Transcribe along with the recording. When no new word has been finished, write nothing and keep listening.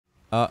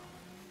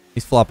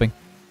He's flopping.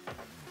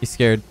 He's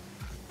scared.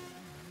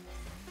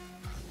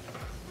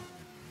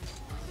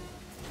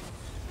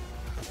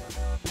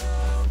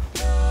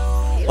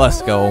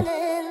 Let's go.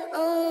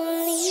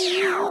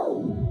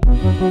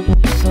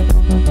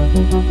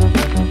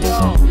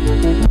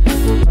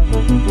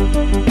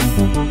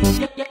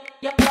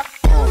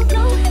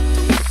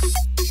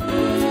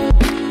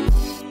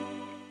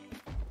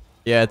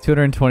 Yeah,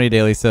 220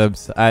 daily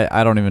subs.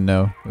 I don't even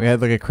know. We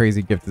had like a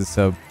crazy gifted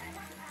sub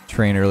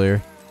train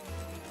earlier.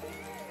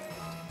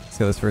 Let's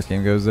see how this first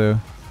game goes though.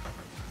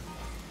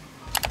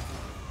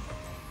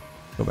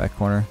 Go back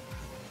corner.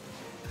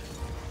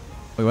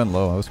 We went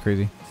low. That was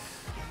crazy.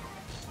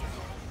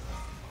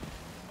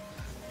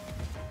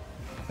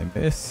 I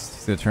missed.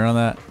 He's gonna turn on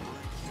that.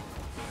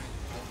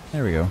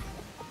 There we go.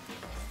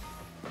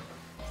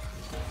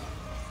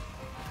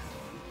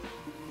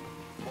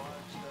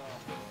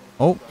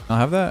 Oh, I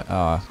have that?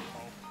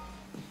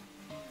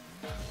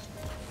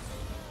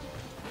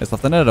 Just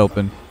left the net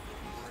open.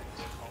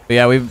 But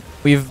yeah, we've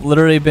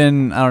literally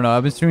been, I don't know,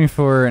 I've been streaming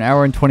for an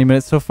hour and 20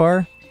 minutes so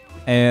far.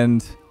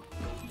 And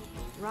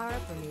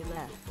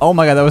oh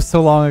my god, that was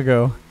so long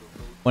ago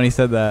when he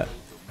said that.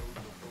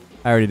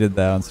 I already did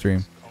that on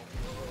stream.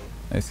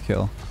 Nice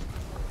kill.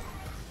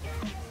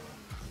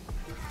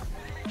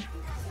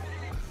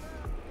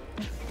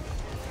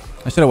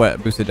 I should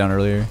have boosted down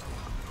earlier.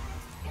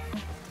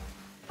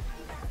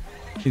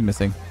 He's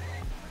missing.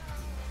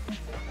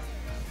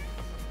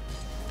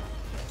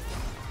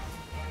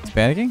 He's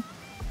panicking?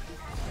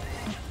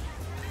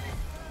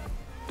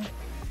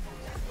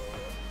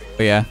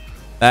 But yeah.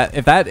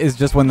 If that is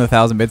just when the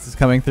 1,000 bits is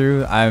coming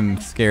through, I'm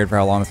scared for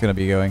how long it's going to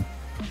be going.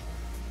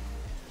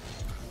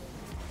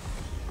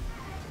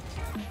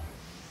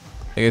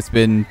 I think it's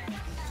been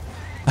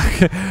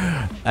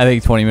I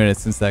think 20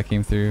 minutes since that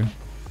came through.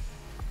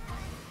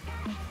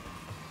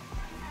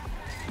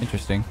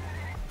 Interesting.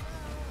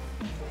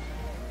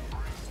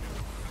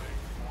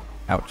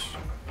 Ouch.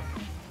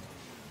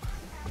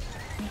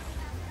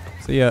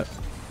 See ya.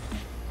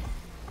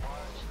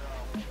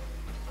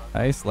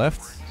 Nice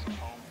left.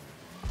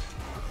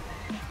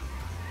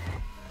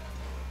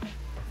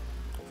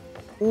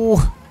 Ooh.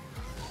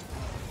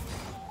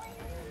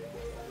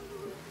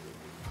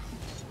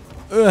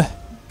 Ugh.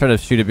 Try to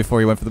shoot it before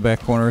he went for the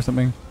back corner or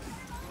something.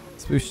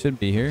 This boost should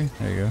be here.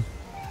 There you go.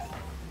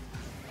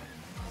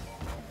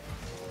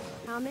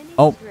 How many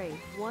straight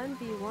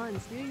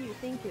 1v1s do you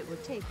think it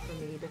would take for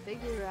me to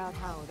figure out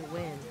how to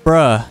win?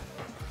 Bruh.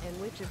 And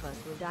which of us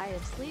will die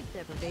of sleep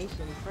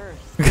deprivation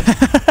first?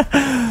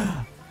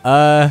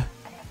 Yeah,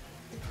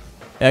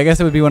 I guess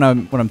it would be when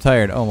I'm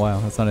tired. Oh wow,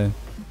 that's not it.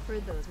 For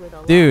those with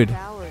a Dude. lot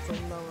of hours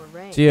in lower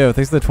rank, Geo,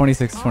 thanks for the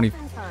 2620.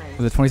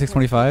 Was it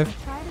 2625?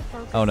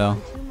 Oh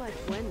no. too much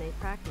when they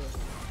practice.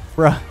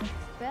 Bruh.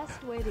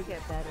 Best way to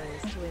get better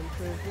is to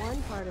improve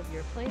one part of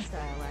your playstyle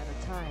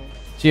at a time.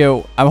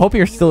 Geo, I'm hoping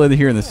you're still in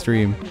here in the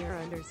stream.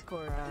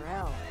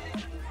 Lethamyr_RL.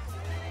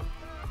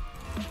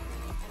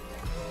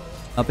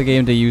 Not the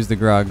game to use the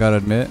grog, gotta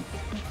admit.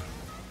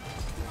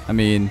 I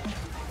mean,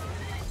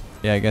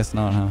 yeah, I guess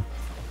not, huh?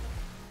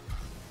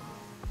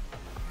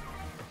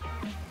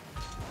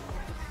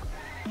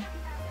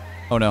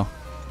 Oh no.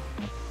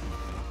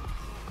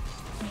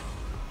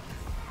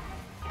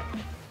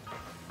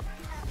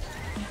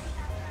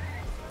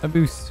 A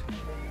boost.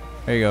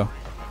 There you go.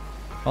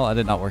 Oh, that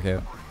did not work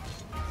out.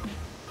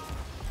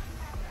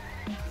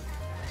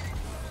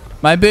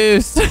 My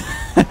boost!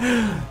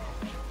 I'm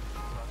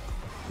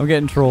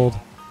getting trolled.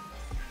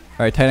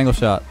 Alright, tight angle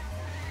shot.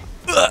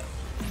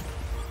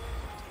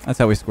 That's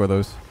how we score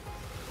those.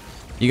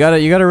 You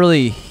gotta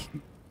really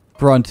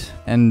grunt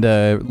and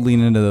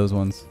lean into those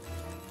ones.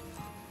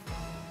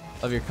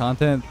 Love your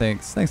content.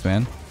 Thanks. Thanks,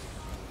 man.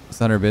 It's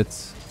 100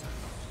 bits.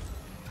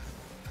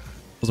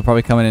 Those will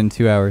probably come in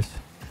 2 hours.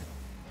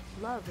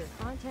 Love your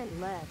content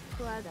left.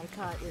 Glad I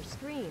caught your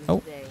stream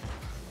today.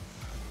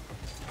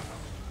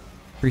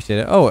 Appreciate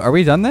it. Oh, are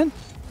we done then?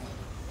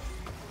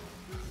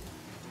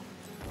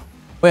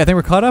 Wait, I think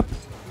we're caught up.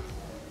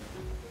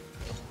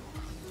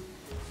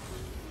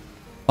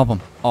 Bump him.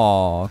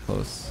 Aw,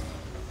 close.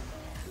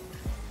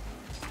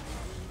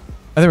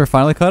 I think we're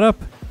finally caught up.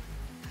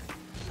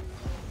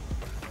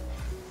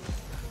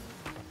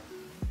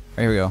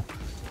 Here we go.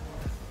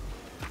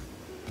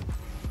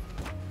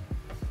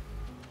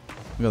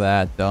 Look at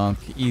that dunk.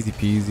 Easy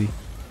peasy.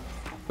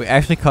 We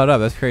actually caught up.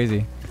 That's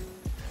crazy.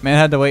 Man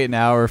had to wait an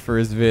hour for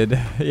his vid.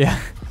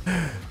 Yeah.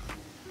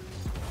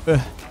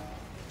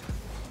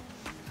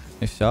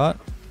 Nice shot.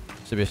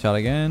 Should be a shot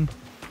again.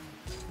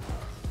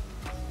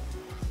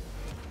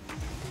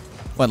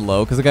 Went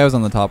low because the guy was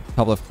on the top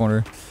left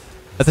corner.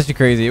 That's actually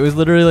crazy. It was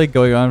literally like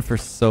going on for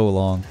so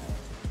long.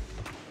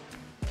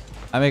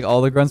 I make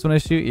all the grunts when I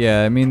shoot.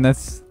 Yeah, I mean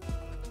that's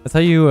how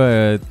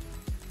you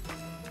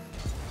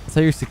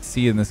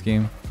succeed in this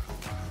game.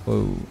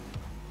 Whoa.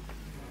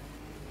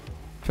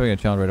 Trying to get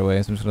a challenge right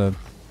away, so I'm just gonna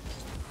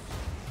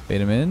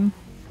bait him in.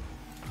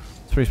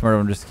 It's pretty smart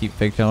of him just keep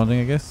fake challenging,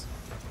 I guess.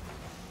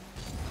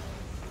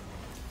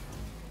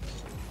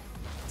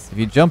 If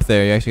you jump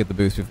there, you actually get the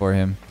boost before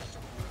him.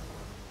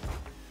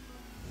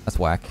 That's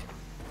whack.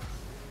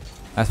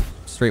 That's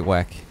straight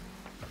whack.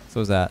 So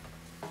is that.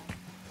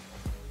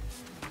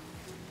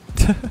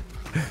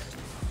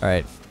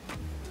 Alright.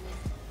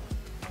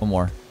 One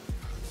more.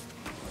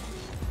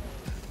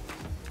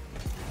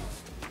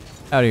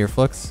 Out of here,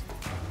 Flux.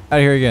 Out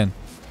of here again.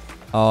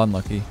 Oh,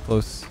 unlucky.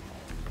 Close.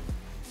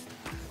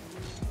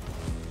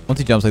 Once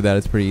he jumps like that,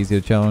 it's pretty easy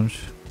to challenge.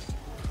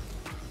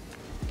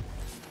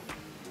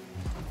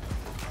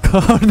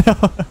 Oh no.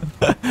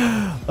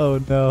 Oh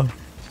no.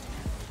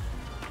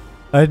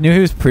 I knew he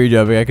was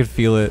pre-jumping. I could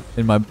feel it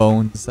in my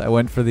bones. I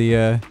went for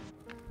the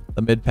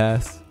mid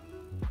pass.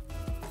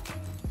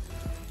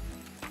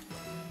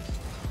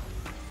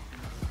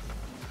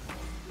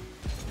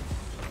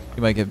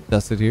 He might get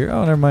dusted here.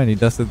 Oh, never mind. He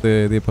dusted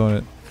the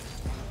opponent.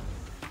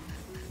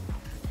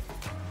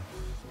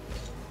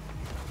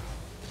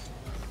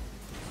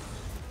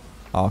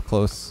 Oh,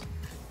 close.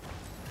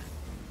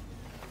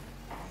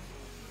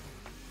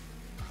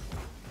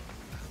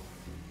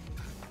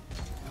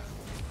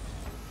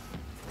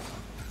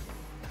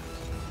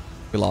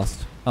 We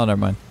lost. Oh, never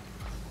mind.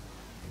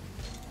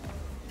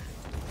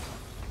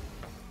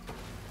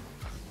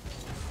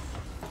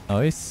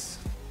 Nice.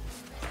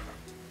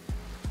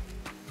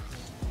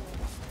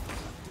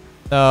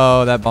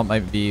 No, that bump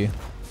might be,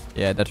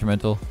 yeah,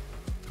 detrimental.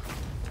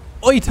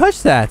 Oh, you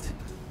touched that!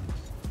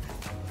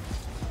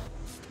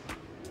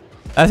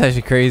 That's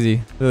actually crazy.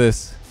 Look at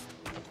this.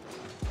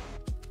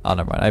 Oh,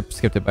 never mind. I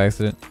skipped it by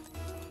accident.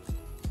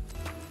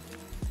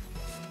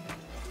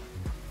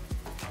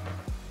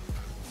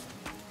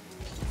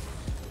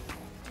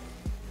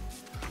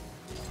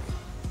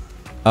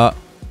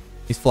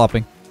 He's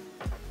flopping.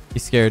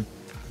 He's scared.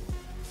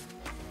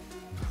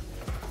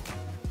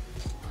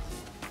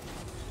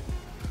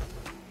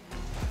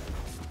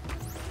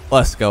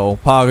 Let's go,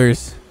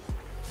 Poggers.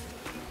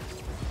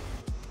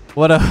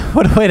 What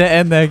a way to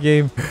end that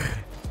game.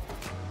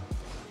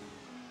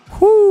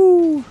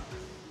 Whoo!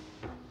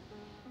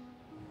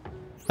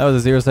 That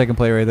was a 0-second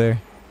play right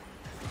there.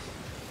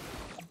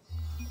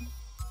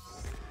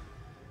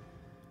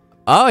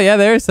 Oh yeah,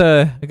 there's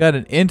I got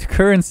an int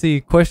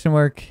currency question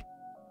mark.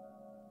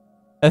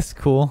 That's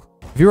cool.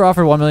 If you were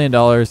offered $1 million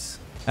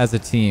as a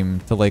team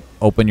to like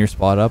open your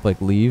spot up,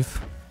 like leave,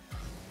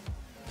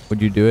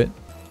 would you do it?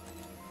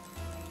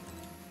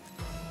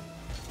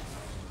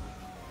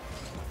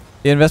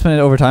 The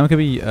investment over time could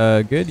be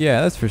good.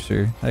 Yeah, that's for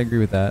sure. I agree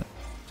with that.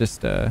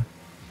 Just oh,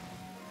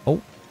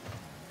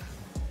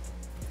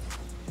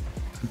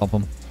 bump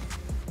him. Come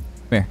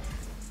here.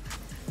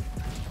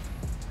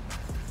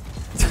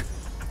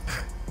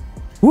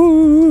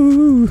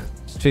 Woo!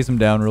 Just chase him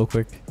down real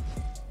quick.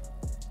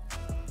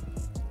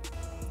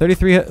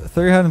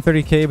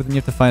 330k, but then you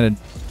have to find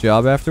a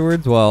job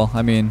afterwards. Well,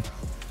 I mean,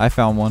 I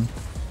found one.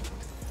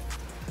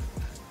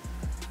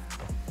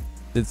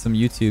 Did some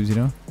YouTubes, you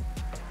know.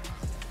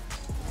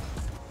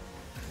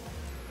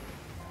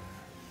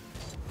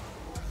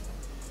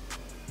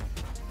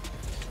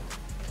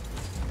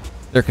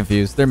 They're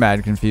confused. They're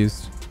mad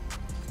confused.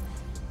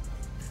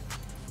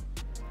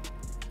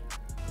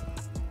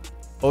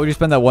 What would you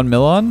spend that 1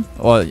 mil on?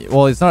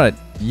 Well, it's not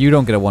you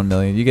don't get a 1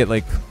 million. You get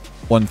like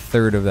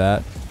 1/3 of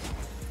that.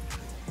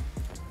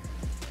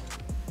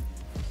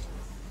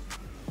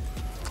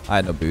 I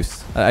had no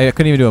boost. I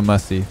couldn't even do a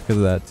musty because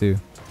of that too.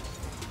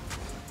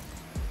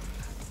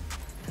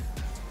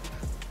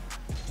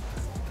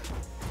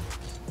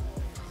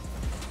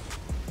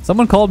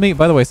 Someone called me,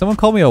 by the way, someone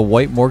called me a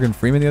white Morgan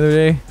Freeman the other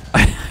day.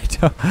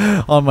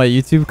 On my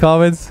YouTube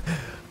comments.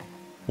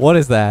 What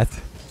is that?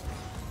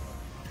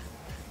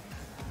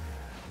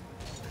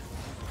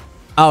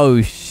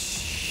 Oh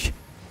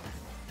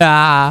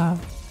ah.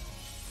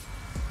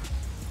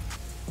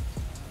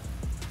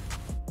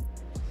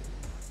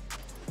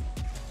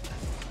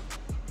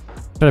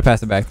 Try to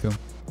pass it back to him.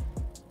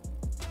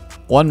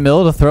 1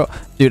 mil to throw,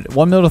 dude.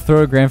 1 mil to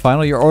throw a grand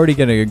final. You're already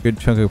getting a good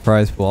chunk of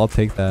prize pool. I'll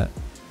take that.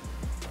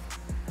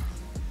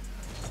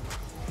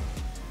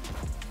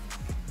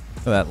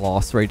 That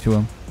loss right to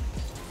him.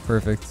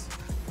 Perfect.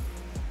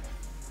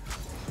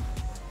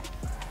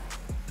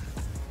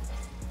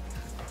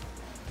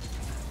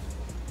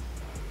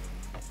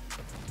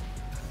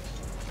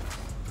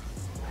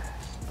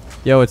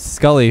 Yo, it's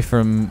Scully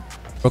from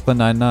Brooklyn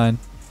Nine-Nine.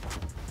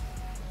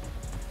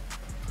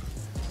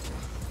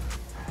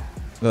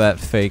 Look at that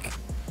fake.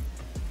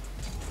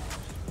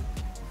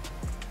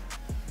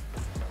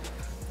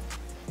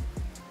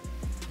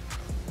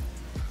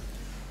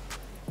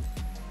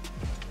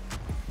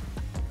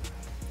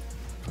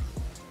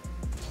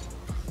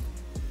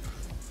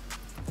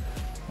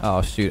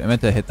 Oh shoot, I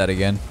meant to hit that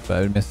again,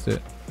 but I missed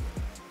it.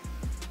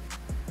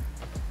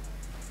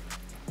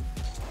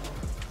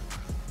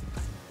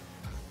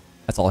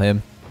 That's all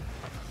him.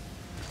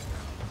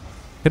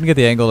 Couldn't get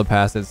the angle to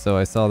pass it, so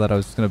I saw that I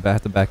was just gonna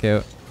have to back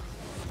out.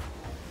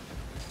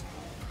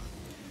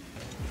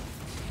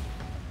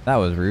 That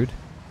was rude.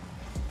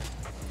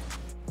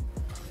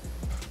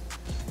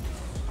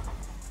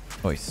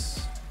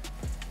 Nice.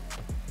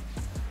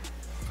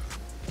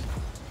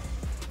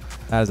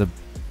 That is a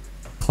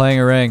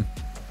clang-a-rang.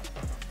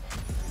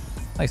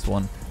 Nice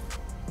one.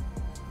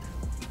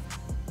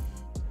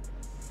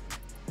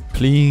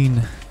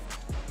 Clean.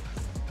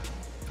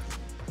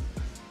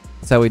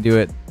 That's how we do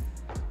it.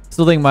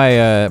 Still think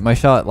my my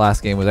shot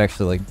last game was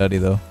actually like nutty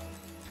though.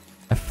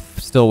 I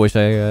still wish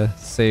I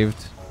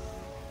saved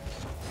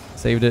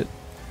it,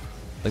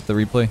 like the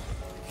replay.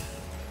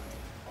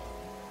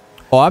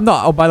 Oh, I'm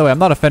not. Oh, by the way, I'm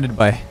not offended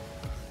by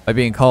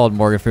being called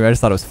Morgan Freeman. I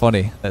just thought it was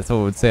funny that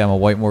someone would say I'm a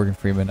white Morgan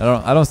Freeman.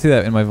 I don't see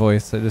that in my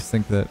voice. I just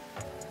think that.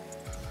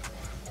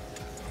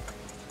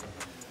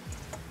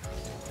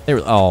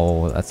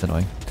 Oh, that's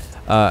annoying.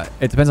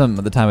 It depends on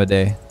the time of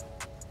day.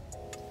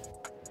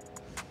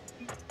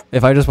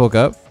 If I just woke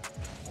up,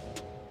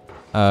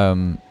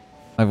 my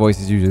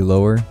voice is usually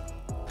lower,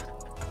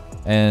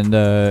 and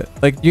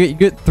like you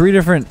get three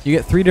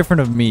different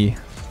of me,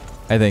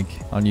 I think,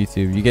 on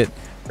YouTube. You get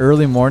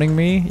early morning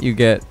me, you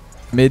get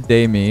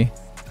midday me,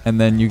 and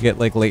then you get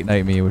like late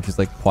night me, which is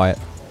like quiet.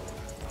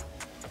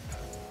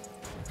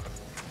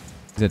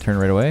 Is it turn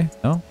right away?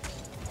 No?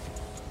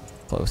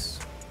 Close.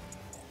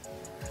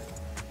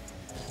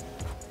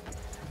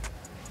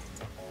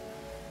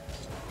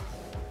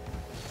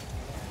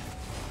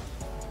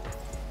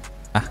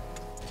 Ah.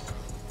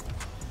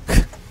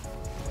 Let's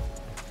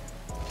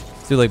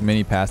do like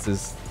mini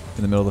passes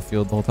in the middle of the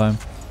field the whole time.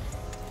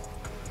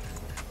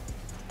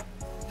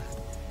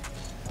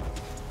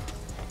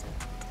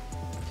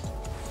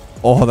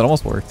 Oh, that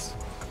almost works.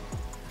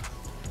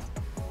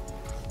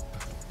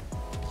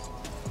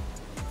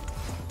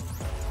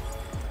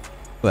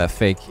 Oh, that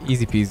fake.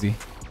 Easy peasy.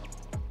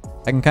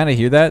 I can kind of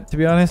hear that, to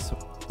be honest.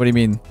 What do you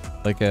mean?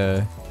 Like,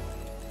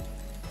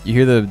 you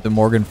hear the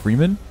Morgan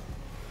Freeman?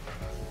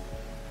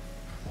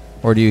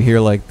 Or do you hear,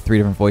 like, 3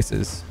 different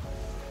voices?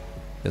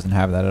 Doesn't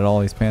have that at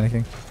all. He's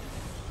panicking.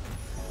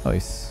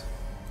 Nice.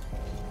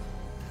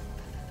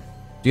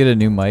 Did you get a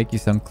new mic? You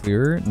sound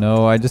clearer?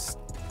 No, I just...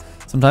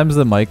 Sometimes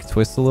the mic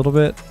twists a little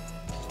bit,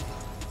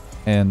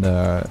 and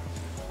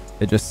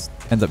it just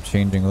ends up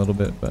changing a little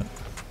bit, but...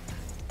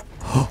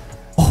 Oh!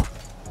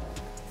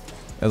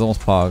 That was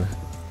almost Pog.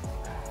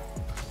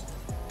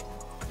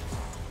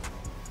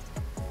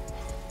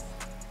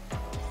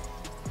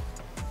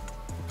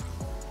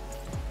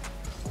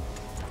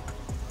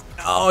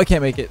 Oh, I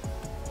can't make it.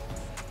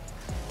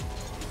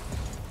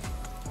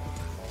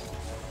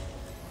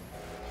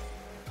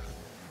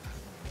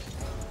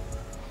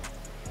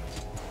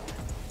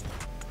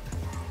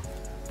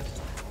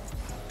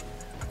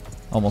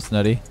 Almost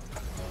nutty.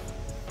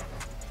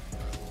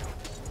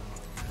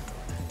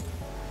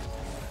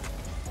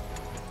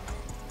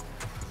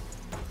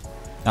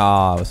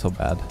 Ah, it was so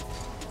bad.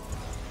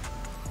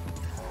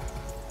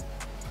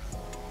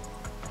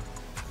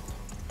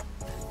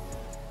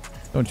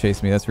 Don't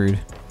chase me, that's rude.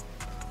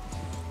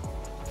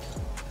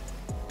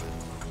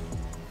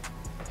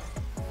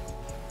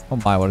 Oh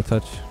my, what a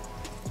touch.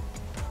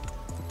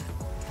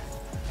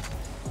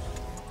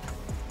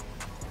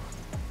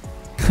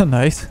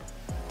 Nice.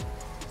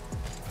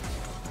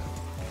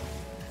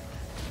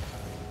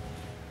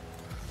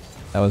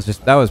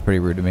 That was pretty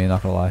rude to me,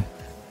 not gonna lie.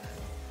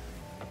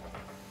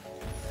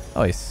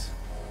 Nice.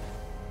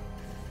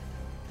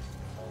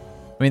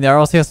 I mean, the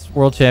RLCS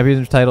World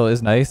Championship title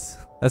is nice.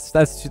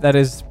 That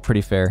is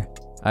pretty fair.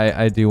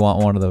 I do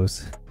want one of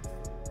those.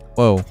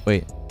 Whoa,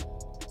 wait.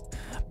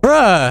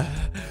 Bruh!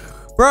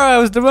 Bruh, I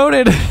was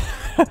demoted!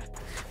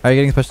 Are you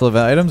getting special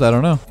event items? I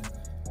don't know.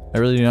 I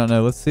really do not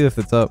know. Let's see if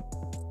it's up.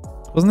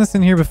 Wasn't this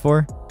in here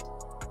before?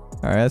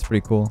 Alright, that's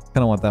pretty cool.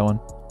 Kinda want that one.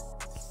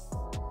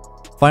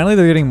 Finally,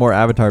 they're getting more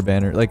avatar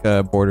banner, like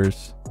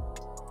borders.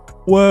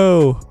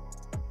 Whoa!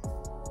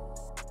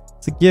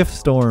 It's a gift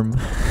storm.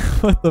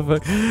 What the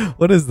fuck?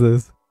 What is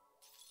this?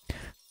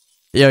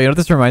 Yo, you know what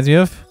this reminds me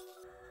of?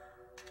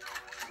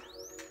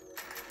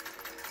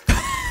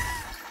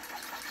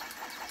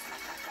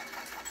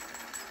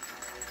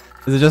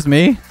 Is it just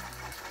me?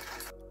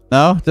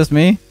 No? Just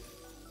me?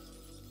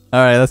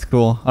 Alright, that's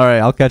cool.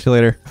 Alright, I'll catch you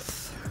later.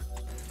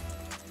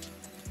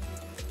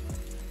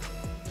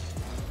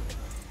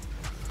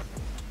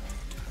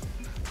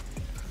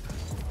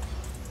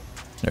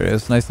 There it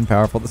is. Nice and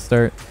powerful to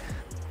start.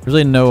 There's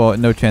really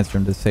no chance for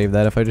him to save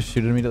that if I just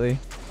shoot it immediately.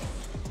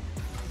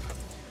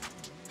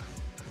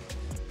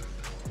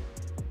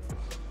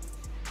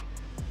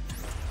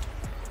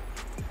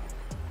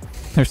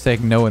 They're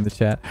saying no in the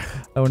chat.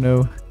 Oh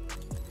no.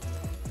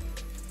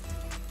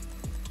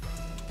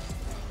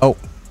 Oh.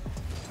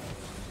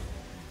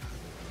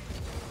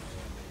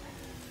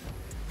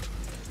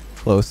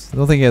 Close. I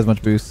don't think he has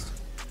much boost.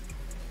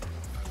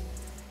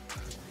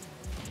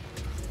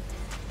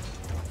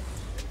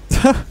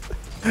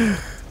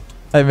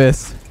 I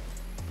missed.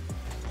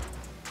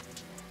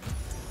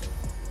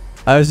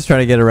 I was just trying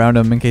to get around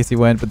him in case he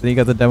went, but then he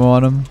got the demo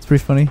on him. It's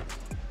pretty funny.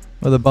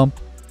 With a bump.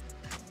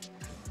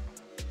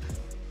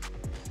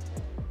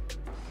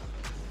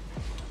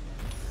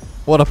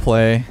 What a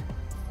play.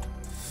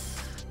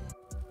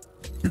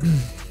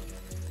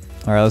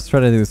 Alright, let's try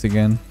to do this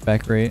again.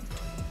 Back rate.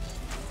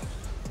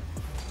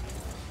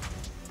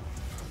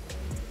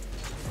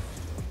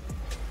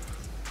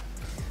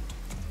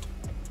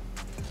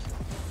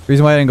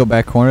 reason why I didn't go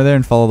back corner there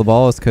and follow the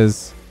ball is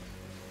because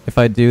if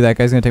I do, that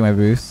guy's gonna take my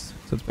boost.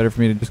 So it's better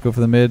for me to just go for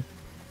the mid.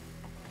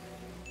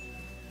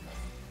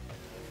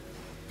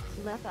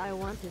 Leth, I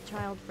want a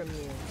child from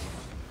you.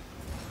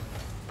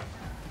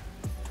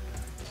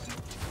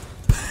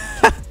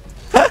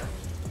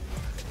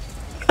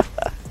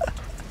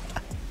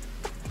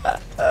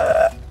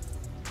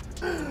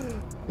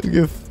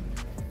 If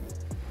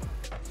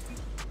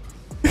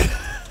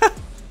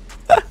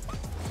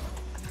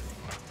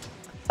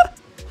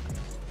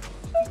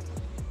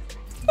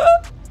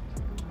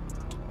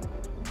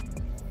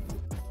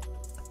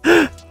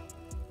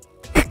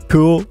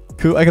cool,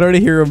 cool. I can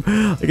already hear him.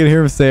 I can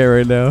hear him say it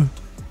right now.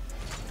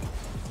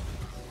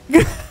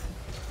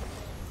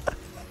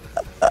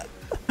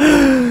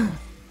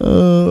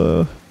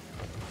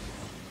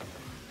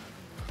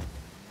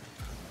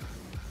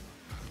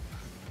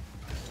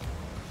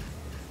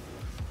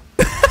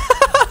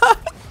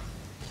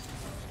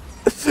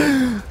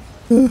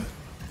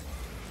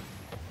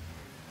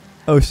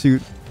 Oh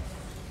shoot.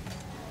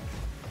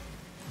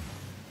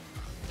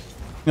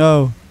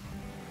 No.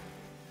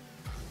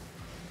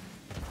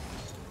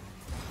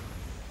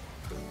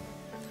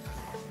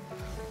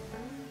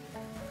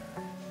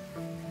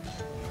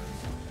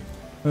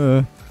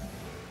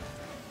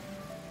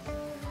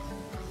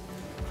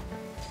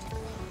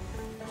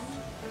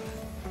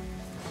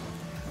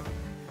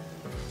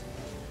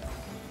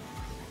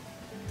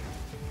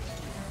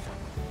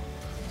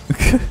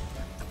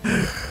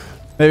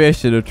 Maybe I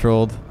should have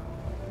trolled.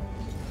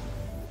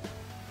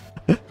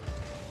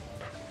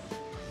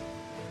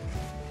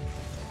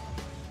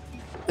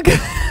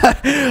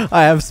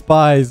 I have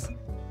spies.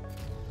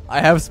 I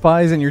have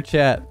spies in your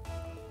chat.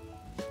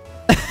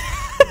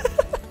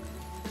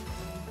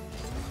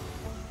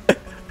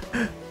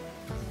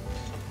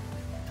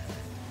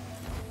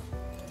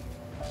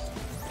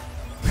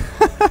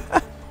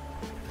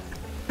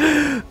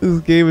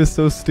 This game is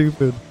so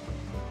stupid.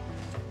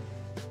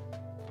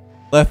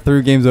 Left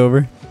through, game's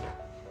over.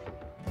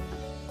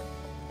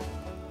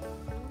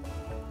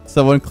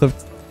 Someone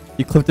clipped.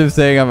 You clipped him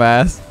saying I'm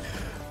ass.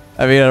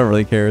 I mean, I don't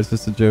really care. It's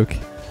just a joke.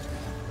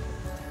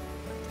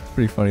 It's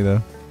pretty funny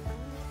though.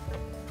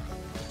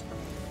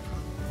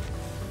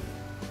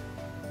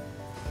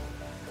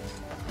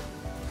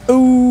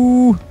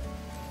 Ooh.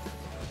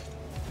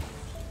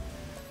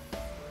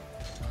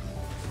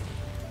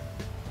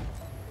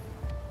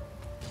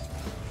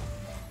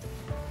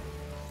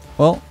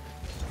 Well,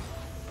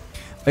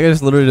 I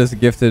just literally just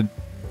gifted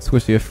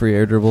Squishy a free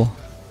air dribble.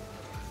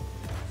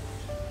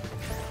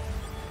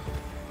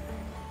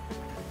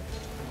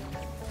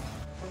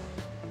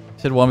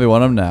 Should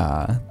 1v1 him?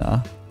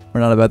 Nah. We're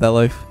not about that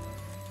life.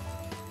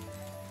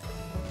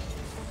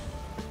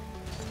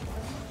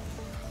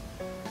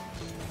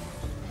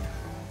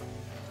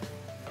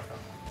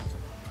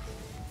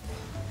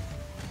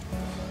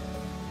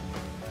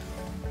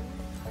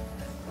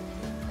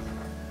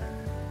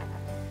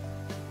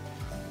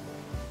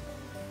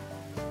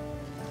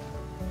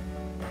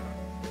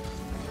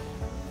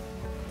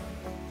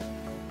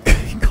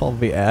 He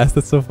called me ass.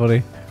 That's so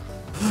funny.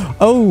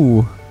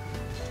 Oh!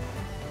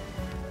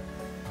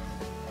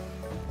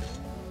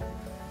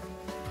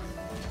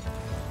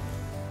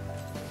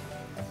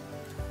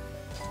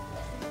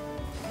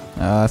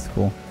 That's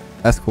cool.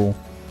 That's cool.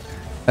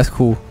 That's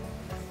cool.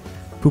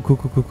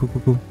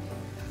 Cool.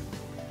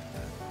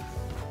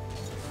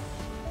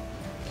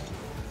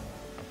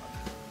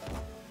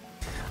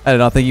 I did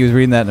not think he was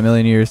reading that in a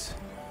million years.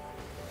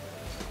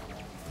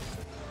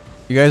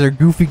 You guys are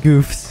goofy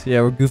goofs.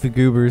 Yeah, we're goofy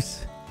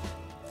goobers.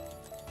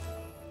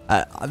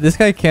 This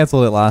guy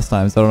canceled it last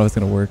time, so I don't know if it's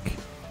gonna work.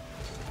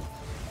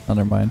 Oh,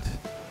 never mind.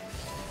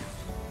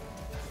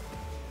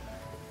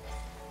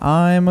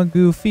 I'm a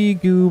goofy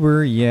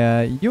goober,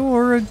 yeah.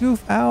 You're a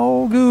goof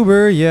owl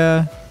goober,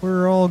 yeah.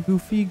 We're all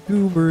goofy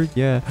goobers,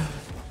 yeah.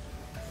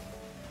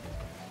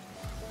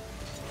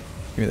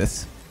 Give me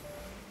this.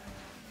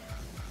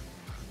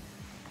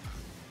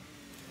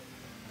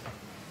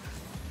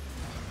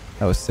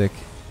 That was sick.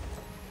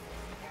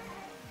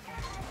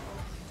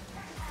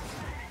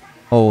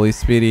 Holy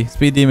speedy.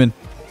 Speed demon.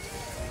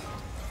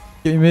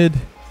 Give me mid.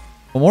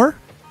 One more?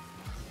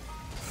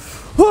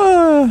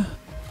 Ah!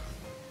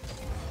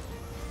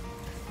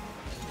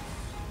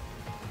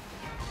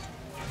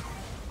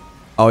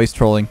 Oh, he's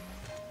trolling.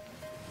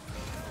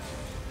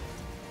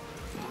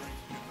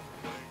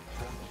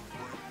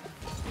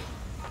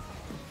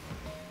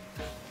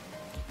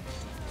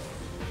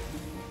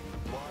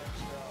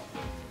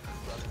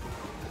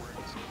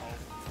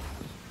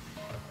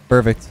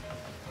 Perfect.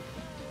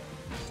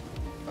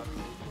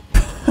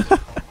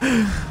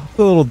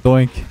 A little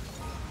doink.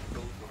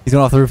 He's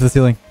going off the roof of the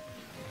ceiling.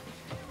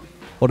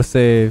 What a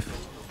save.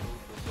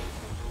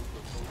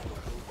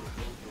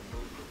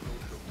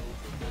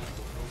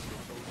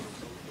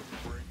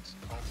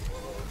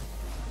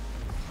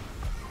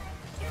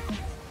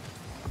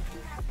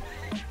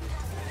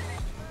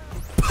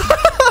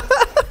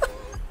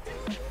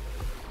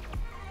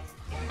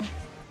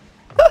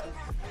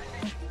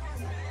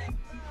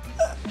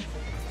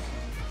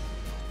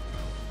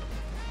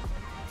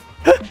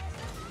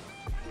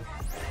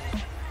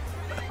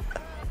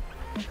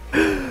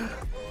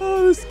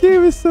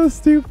 so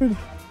stupid.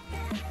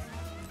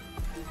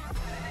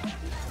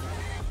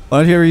 Why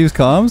don't you ever use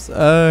comms?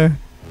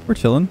 We're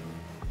chilling.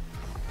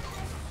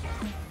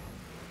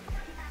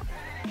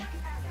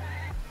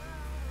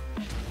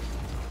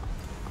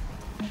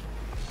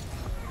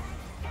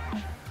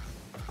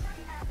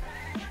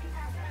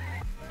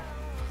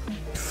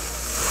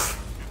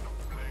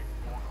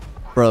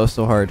 Bro, that was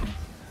so hard.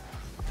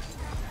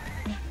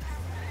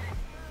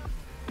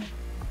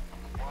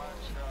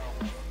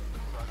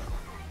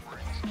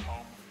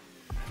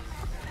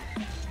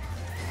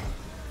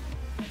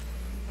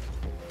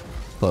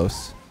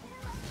 Close.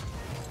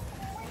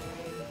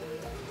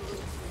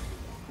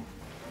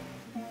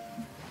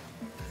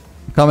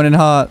 Coming in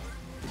hot.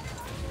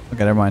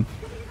 Okay, never mind.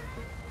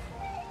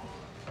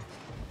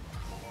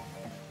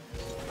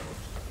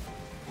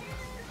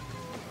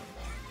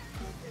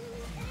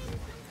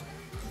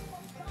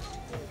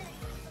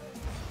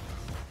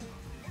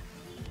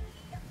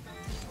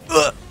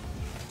 Ugh.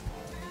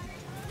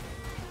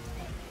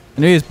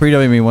 I knew he was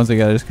pre-dubbing me once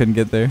again, I just couldn't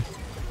get there.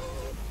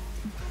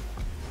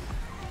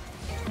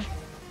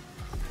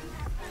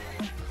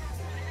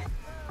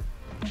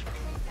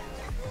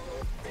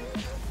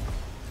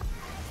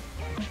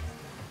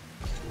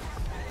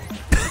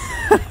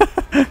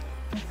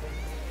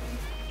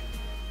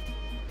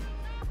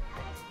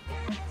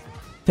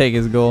 Take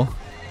his goal.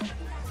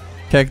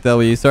 Check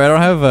W. Sorry, I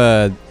don't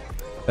have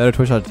better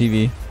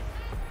Twitch.tv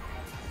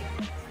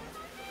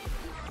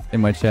in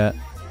my chat.